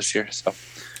play at all this year.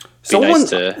 So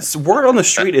word on the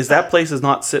street is that place does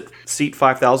not seat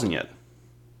 5,000 yet.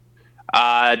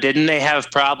 Didn't they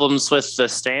have problems with the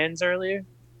stands earlier?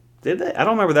 Did they? I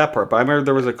don't remember that part, but I remember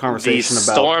there was a conversation about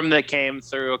the storm that came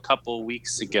through a couple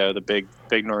weeks ago, the big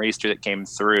nor'easter that came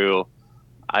through.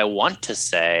 I want to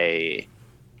say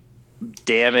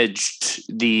damaged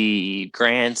the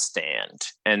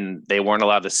grandstand, and they weren't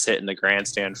allowed to sit in the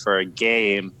grandstand for a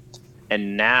game.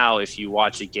 And now if you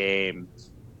watch a game,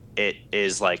 it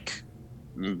is like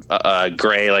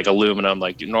gray, like aluminum,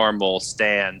 like normal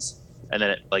stands. And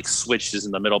then it like switches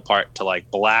in the middle part to like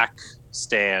black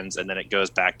stands. And then it goes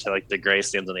back to like the gray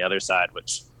stands on the other side,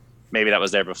 which maybe that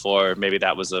was there before. Maybe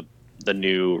that was the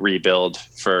new rebuild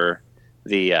for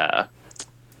the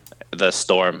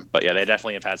storm. But yeah, they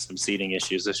definitely have had some seating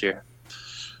issues this year.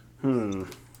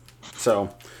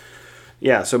 So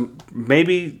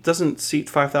maybe doesn't seat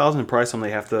 5,000. Probably something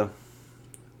they have to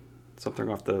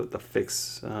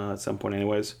fix at some point,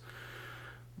 anyways.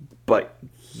 But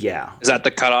yeah, is that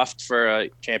the cutoff for a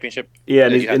championship? Yeah,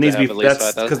 it needs to be.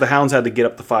 That's because the Hounds had to get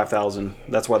up to 5,000.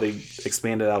 That's why they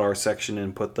expanded out our section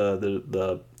and put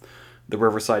the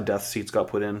Riverside Death seats got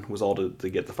put in. Was all to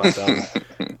get to 5,000.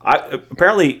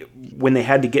 Apparently, when they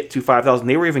had to get to 5,000,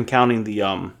 they were even counting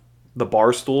the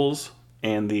bar stools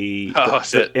and the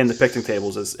picnic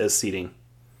tables as seating.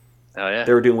 Oh yeah,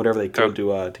 they were doing whatever they could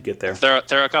to get there. There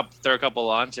are a couple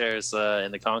lawn chairs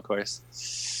in the concourse.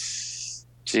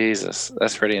 Jesus,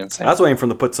 that's pretty insane. I was waiting for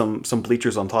them to put some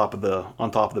bleachers on top of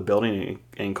the building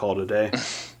and call it a day.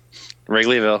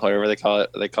 Wrigleyville, whatever they call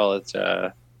it. They call it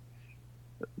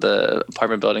the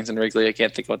apartment buildings in Wrigley. I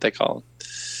can't think of what they call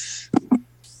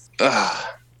them.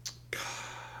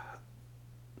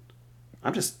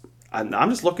 I'm just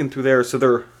looking through there. So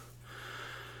their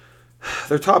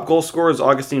top goal scorer is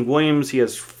Augustine Williams. He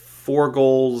has 4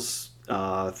 goals,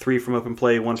 3 from open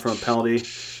play, 1 from a penalty.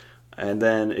 And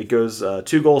then it goes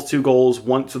 2 goals, 2 goals,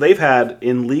 1. So they've had,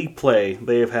 in league play,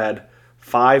 they have had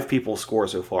 5 people score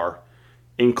so far,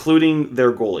 including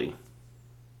their goalie.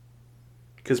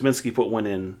 Kuzminski put one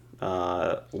in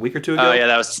a week or 2 ago. Oh yeah,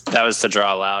 that was to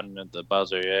draw Loudon at the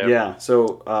buzzer. Yeah. Yeah.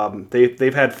 So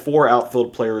they've had 4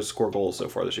 outfield players score goals so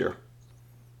far this year.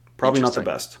 Probably not the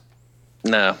best.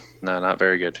 No, not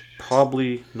very good.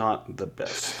 Probably not the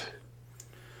best.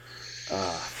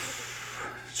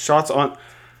 Shots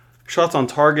on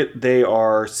target, they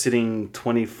are sitting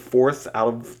 24th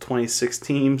out of 26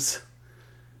 teams.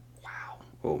 Wow.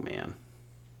 Oh man.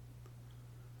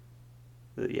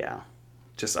 Yeah.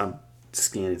 I'm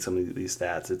scanning some of these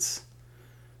stats.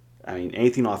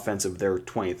 Anything offensive, they're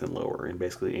 20th and lower, and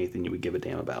basically anything you would give a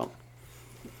damn about.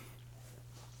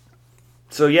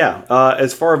 So yeah,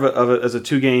 as far as a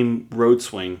 2-game road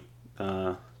swing,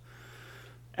 at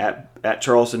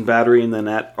Charleston Battery and then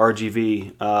at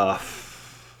RGV,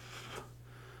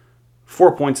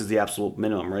 4 points is the absolute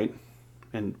minimum, right?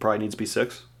 And probably needs to be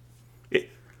 6.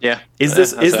 Yeah. Is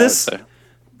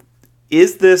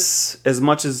this as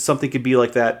much as something could be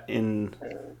like that in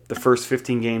the first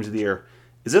 15 games of the year?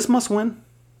 Is this must win?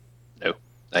 No,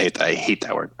 I hate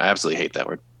that word. I absolutely hate that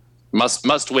word.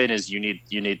 Must win is you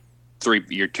need 3.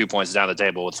 You're 2 points down the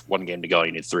table with 1 game to go.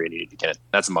 You need 3 and you need to get it.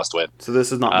 That's a must win. So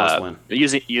this is not must win.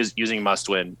 Using must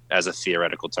win as a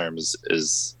theoretical term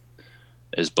is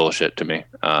bullshit to me.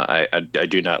 I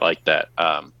do not like that.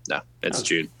 No, it's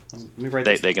June.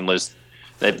 They can lose.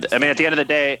 At the end of the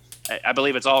day, I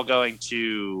believe it's all going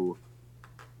to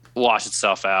wash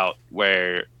itself out.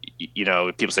 Where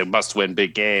people say must win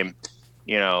big game.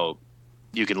 You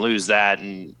can lose that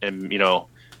and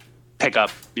pick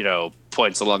up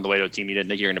points along the way to a team you didn't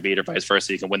think you were going to beat, or vice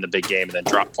versa. You can win the big game and then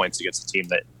drop points against a team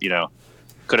that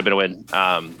could have been a win.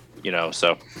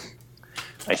 So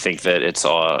I think that it's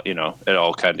all it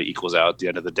all kind of equals out at the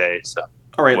end of the day. So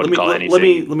all right, let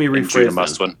me rephrase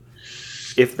must win.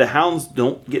 If the Hounds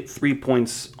don't get 3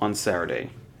 points on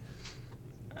Saturday,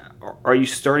 are you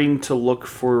starting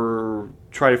to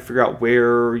try to figure out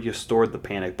where you stored the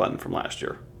panic button from last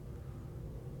year?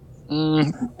 No.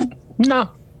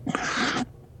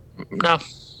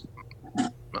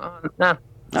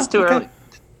 It's too early.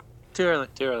 Too early.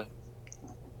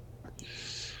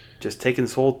 Just taking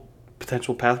this whole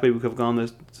potential pathway we could have gone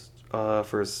this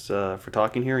for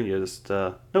talking here, and you just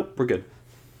nope, we're good.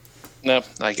 No,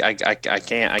 I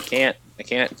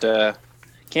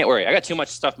can't worry. I got too much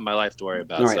stuff in my life to worry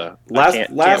about. All right. So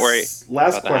can't worry.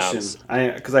 Last question.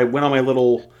 Because I went on my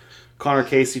little Connor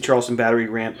Casey Charleston Battery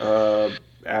rant a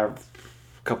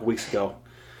couple weeks ago.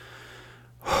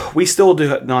 We still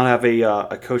do not have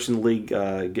a coach in the league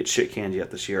get shit canned yet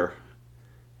this year.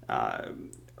 As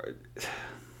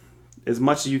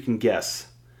much as you can guess.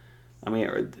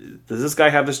 Does this guy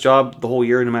have this job the whole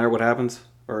year, no matter what happens?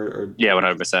 Or yeah,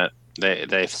 100%.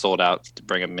 They've sold out to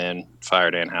bring him in.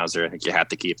 Fired Anheuser. I think you have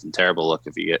to keep him. Terrible look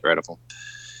if you get rid of him.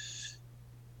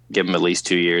 Give him at least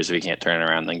 2 years. If he can't turn it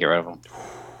around, then get rid of him.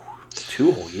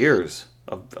 2 whole years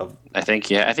of. I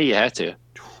think you have to.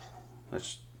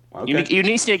 That's okay. You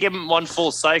need to give him 1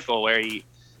 full cycle where he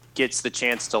gets the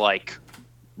chance to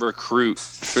recruit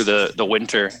for the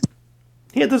winter.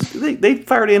 Yeah, they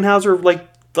fired Anheuser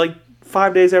like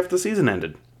 5 days after the season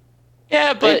ended.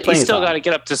 Yeah, but you still got to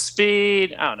get up to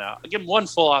speed. I don't know. Give him 1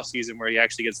 full off season where he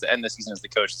actually gets to end the season as the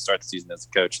coach and start the season as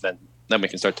the coach. Then we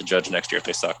can start to judge next year if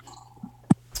they suck.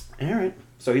 All right.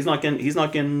 So he's not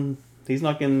getting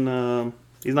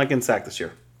sacked this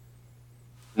year.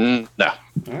 No. All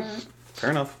right. Fair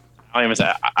enough.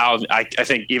 I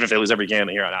think even if they lose every game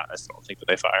here on out, I still don't think that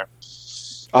they fire him.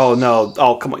 Oh no!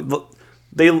 Oh come on!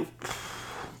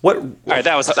 What? All right,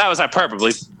 that was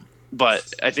hyperbole.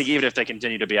 But I think even if they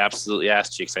continue to be absolutely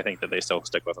ass cheeks, I think that they still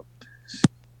stick with them.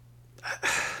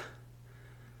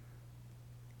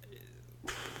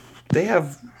 They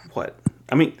have what?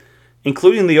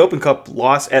 Including the Open Cup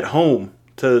loss at home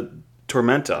to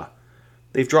Tormenta,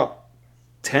 they've dropped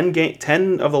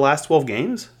 10 of the last 12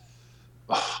 games.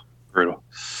 Oh, brutal.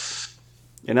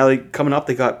 And now coming up,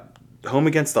 they got home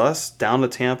against us, down to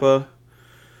Tampa,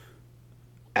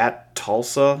 at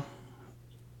Tulsa.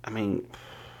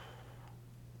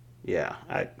 Yeah,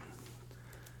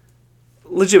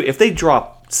 legit. If they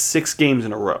drop 6 games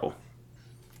in a row,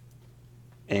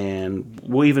 and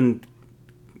we'll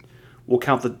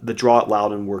count the draw at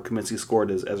Loudon where Kaminsky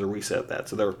scored as a reset of that.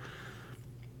 So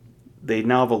they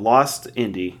now have a loss to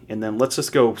Indy, and then let's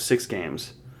just go 6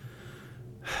 games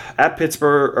at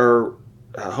Pittsburgh or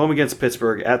home against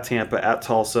Pittsburgh, at Tampa, at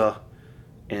Tulsa,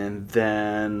 and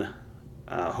then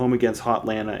home against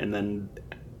Atlanta, and then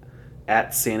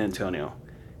at San Antonio.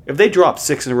 If they drop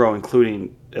 6 in a row,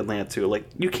 including Atlanta too, like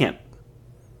you can't.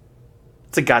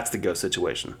 It's a gots to go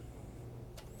situation.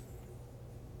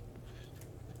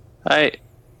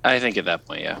 I think at that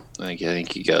point, yeah, I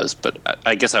think he goes. But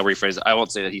I guess I'll rephrase it. I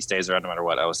won't say that he stays around no matter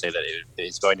what. I will say that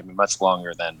it's going to be much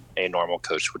longer than a normal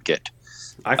coach would get.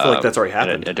 I feel like that's already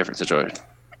happened. In a different situation.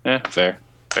 Yeah, fair.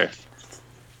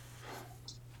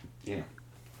 Yeah.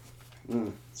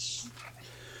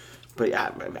 But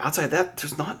yeah, outside of that,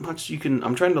 there's not much you can.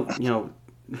 I'm trying to,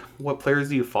 what players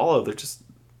do you follow?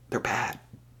 They're bad.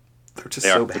 They're just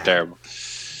so bad. They're terrible.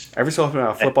 Every so often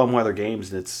I'll flip on one of their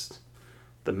games, and it's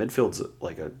the midfield's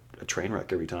like a train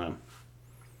wreck every time.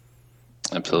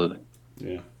 Absolutely.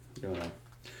 Yeah.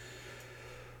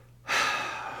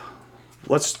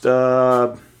 Let's.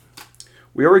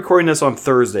 We are recording this on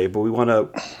Thursday, but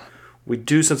we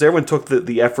do, since everyone took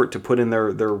the effort to put in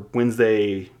their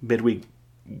Wednesday midweek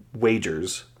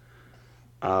wagers.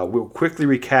 We'll quickly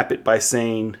recap it by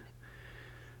saying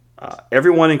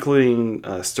everyone, including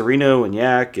Storino and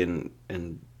Yak and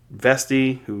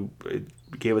Vesti, who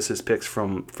gave us his picks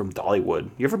from Dollywood.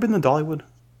 You ever been to Dollywood?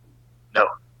 No,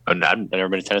 I've never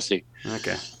been to Tennessee.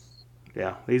 Okay,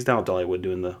 yeah, he's down with Dollywood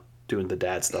doing the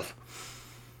dad stuff.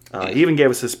 He even gave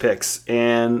us his picks,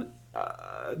 and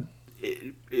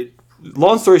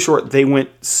long story short, they went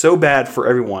so bad for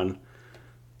everyone.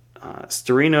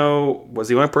 Storino was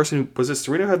the only person. Was it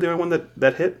Storino had the only one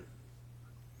that hit?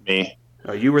 Me.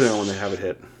 Oh, you were the only one that have it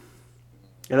hit.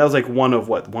 And that was like one of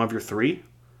your 3?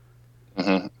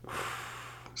 Mm-hmm.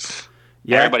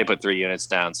 Yeah. Everybody put 3 units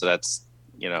down, so that's,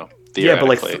 yeah, but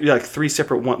like 3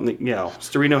 separate one.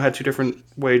 Storino had 2 different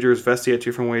wagers. Vesti had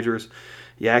 2 different wagers.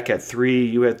 Yak had 3.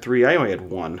 You had 3. I only had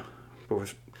 1.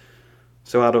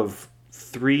 So out of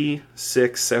 3,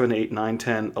 6, 7, 8, 9,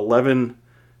 10, 11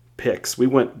 picks, we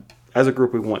went as a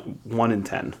group. We went 1 in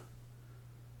 10. It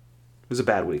was a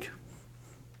bad week.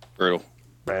 Brutal.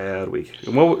 Bad week.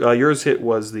 And what yours hit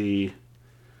was the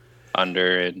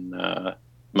under in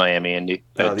Miami, Indy.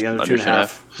 The under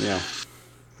 2.5.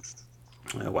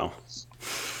 Yeah. Well.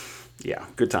 Yeah.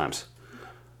 Good times.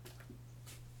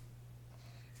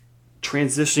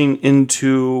 Transitioning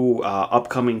into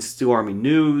upcoming Steel Army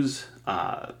news.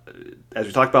 As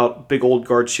we talked about, big old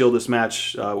guard shield this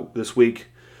match this week.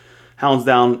 Hounds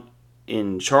down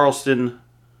in Charleston.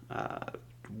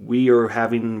 We're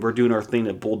doing our thing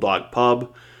at Bulldog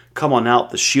Pub. Come on out.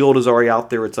 The shield is already out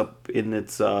there. It's up in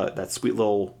its that sweet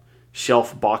little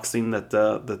shelf boxing that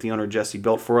the owner Jesse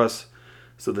built for us.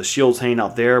 So the shield's hanging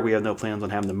out there. We have no plans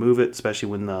on having to move it, especially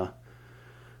when the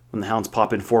Hounds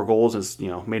pop in 4 goals. It's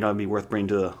may not be worth bringing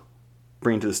to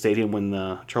the stadium when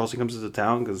Charleston comes into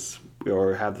town, because we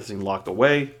already have this thing locked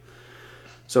away.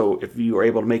 So if you are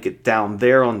able to make it down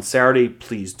there on Saturday,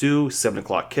 please do.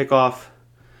 7:00 kickoff.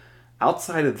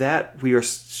 Outside of that, we are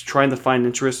trying to find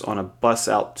interest on a bus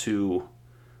out to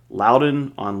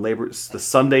Loudon on the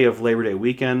Sunday of Labor Day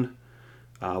weekend.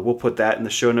 We'll put that in the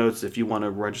show notes if you want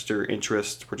to register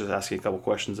interest. We're just asking a couple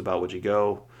questions about would you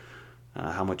go,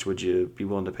 how much would you be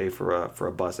willing to pay for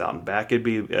a bus out and back. It'd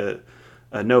be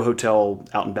a no hotel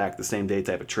out and back the same day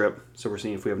type of trip. So we're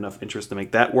seeing if we have enough interest to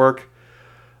make that work.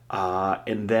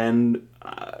 And then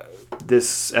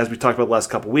this, as we talked about the last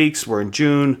couple weeks, we're in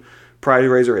June. Priority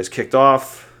Razor has kicked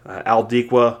off. Al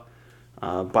Dikwa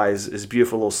buys his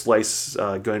beautiful little slice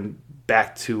going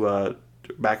back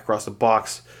across the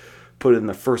box, put in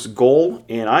the first goal.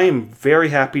 And I am very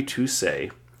happy to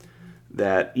say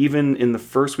that even in the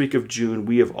first week of June,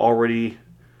 we have already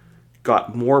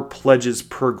got more pledges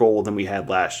per goal than we had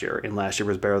last year. And last year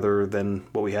was better than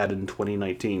what we had in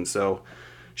 2019. So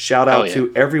shout out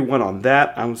to everyone on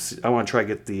that. I want to try to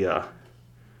get the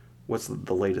what's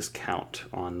the latest count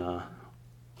on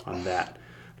that.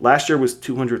 Last year was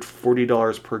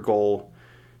 $240 per goal.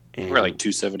 And we're like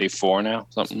 $274 now,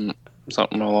 something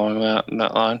along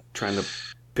that line. Trying to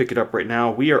pick it up right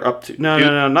now. We are up to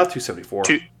no, not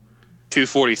 $274.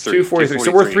 $243.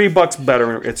 So we're $3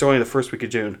 better. It's only the first week of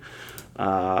June.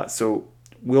 So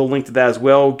we'll link to that as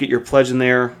well. Get your pledge in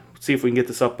there. See if we can get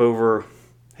this up over.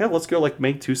 Hell, let's go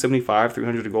make $275,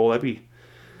 $300 a goal. That'd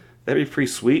be pretty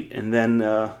sweet. And then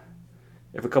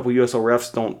if a couple USL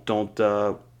refs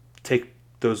don't take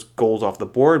those goals off the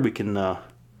board, we can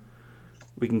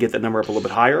get that number up a little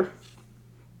bit higher.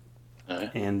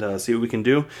 And see what we can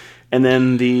do. And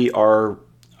then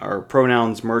our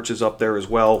pronouns merch is up there as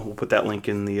well. We'll put that link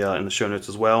in the show notes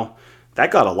as well. That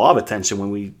got a lot of attention when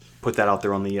we put that out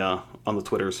there on the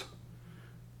Twitters.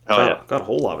 Got a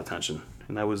whole lot of attention,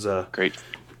 and that was great.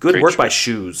 Good work by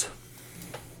Shoes.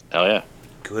 Hell yeah.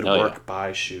 Good work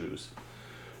by Shoes.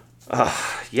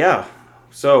 Yeah.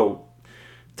 So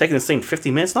taking this thing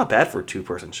 50 minutes, not bad for a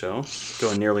two-person show.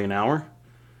 Going nearly an hour.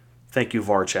 Thank you,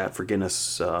 VARChat, for getting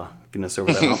us over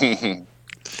that hump.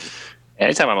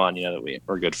 Anytime I'm on, that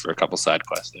we're good for a couple side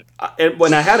quests.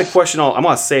 When I had a question, I'm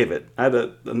going to save it. I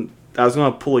was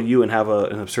going to pull you and have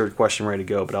an absurd question ready to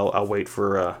go, but I'll wait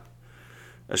for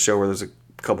a show where there's a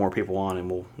couple more people on,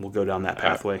 and we'll go down that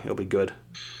pathway. It'll be good.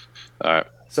 All right.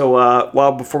 So,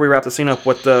 before we wrap the scene up,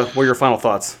 what are your final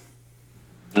thoughts?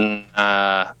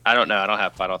 I don't know. I don't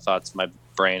have final thoughts. My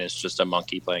brain is just a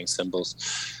monkey playing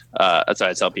cymbals. That's what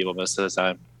I tell people most of the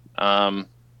time.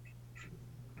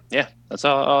 Yeah, that's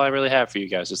all I really have for you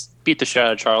guys. Just beat the shit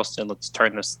out of Charleston. Let's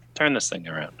turn this thing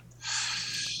around.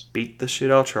 Beat the shit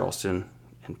out of Charleston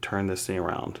and turn this thing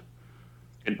around.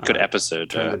 Good episode.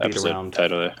 Turn the beat episode around.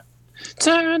 Title there.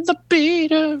 Turn the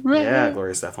beat around. Yeah,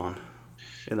 Gloria Estefan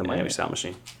in the Miami Sound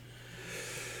Machine.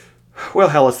 Well,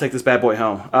 hell, let's take this bad boy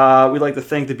home. We'd like to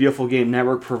thank the Beautiful Game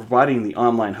Network for providing the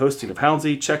online hosting of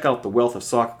Houndsy. Check out the wealth of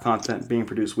soccer content being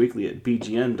produced weekly at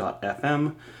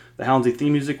bgn.fm. The Houndsy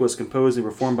theme music was composed and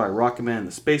performed by Rocketman and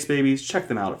the Space Babies. Check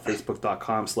them out at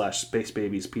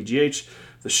facebook.com/spacebabieспgh.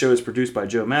 The show is produced by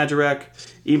Joe Majarek.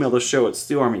 Email the show at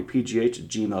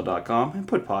steelarmypgh@gmail.com and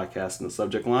put podcast in the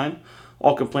subject line.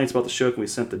 All complaints about the show can be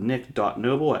sent to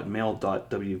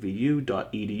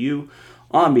nick.noble@mail.wvu.edu.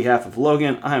 On behalf of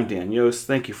Logan, I'm Dan Yost.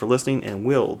 Thank you for listening, and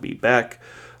we'll be back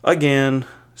again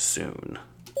soon.